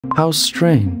How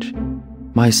strange.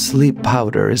 My sleep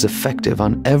powder is effective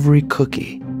on every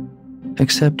cookie,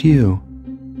 except you.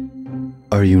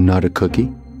 Are you not a cookie?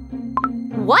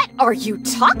 What are you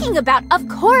talking about? Of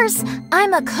course,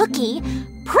 I'm a cookie.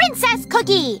 Princess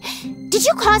Cookie! Did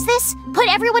you cause this? Put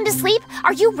everyone to sleep?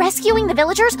 Are you rescuing the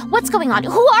villagers? What's going on?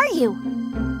 Who are you?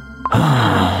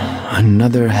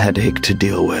 Another headache to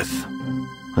deal with.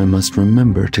 I must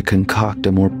remember to concoct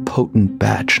a more potent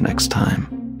batch next time.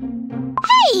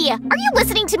 Hey! Are you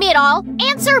listening to me at all?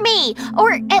 Answer me!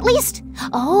 Or at least...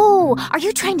 Oh, are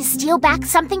you trying to steal back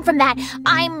something from that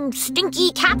I'm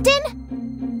stinky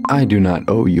captain? I do not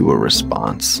owe you a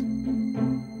response.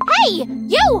 Hey!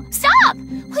 You! Stop!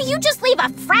 Will you just leave a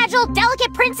fragile,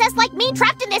 delicate princess like me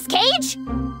trapped in this cage?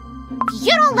 If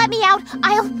you don't let me out,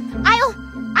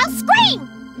 I'll scream!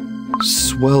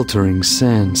 Sweltering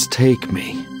sands take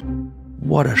me.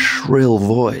 What a shrill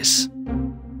voice.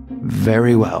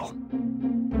 Very well.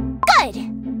 Good.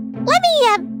 Let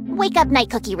me, wake up Night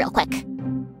Cookie real quick.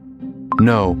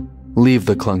 No, leave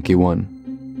the clunky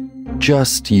one.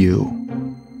 Just you.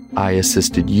 I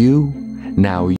assisted you, now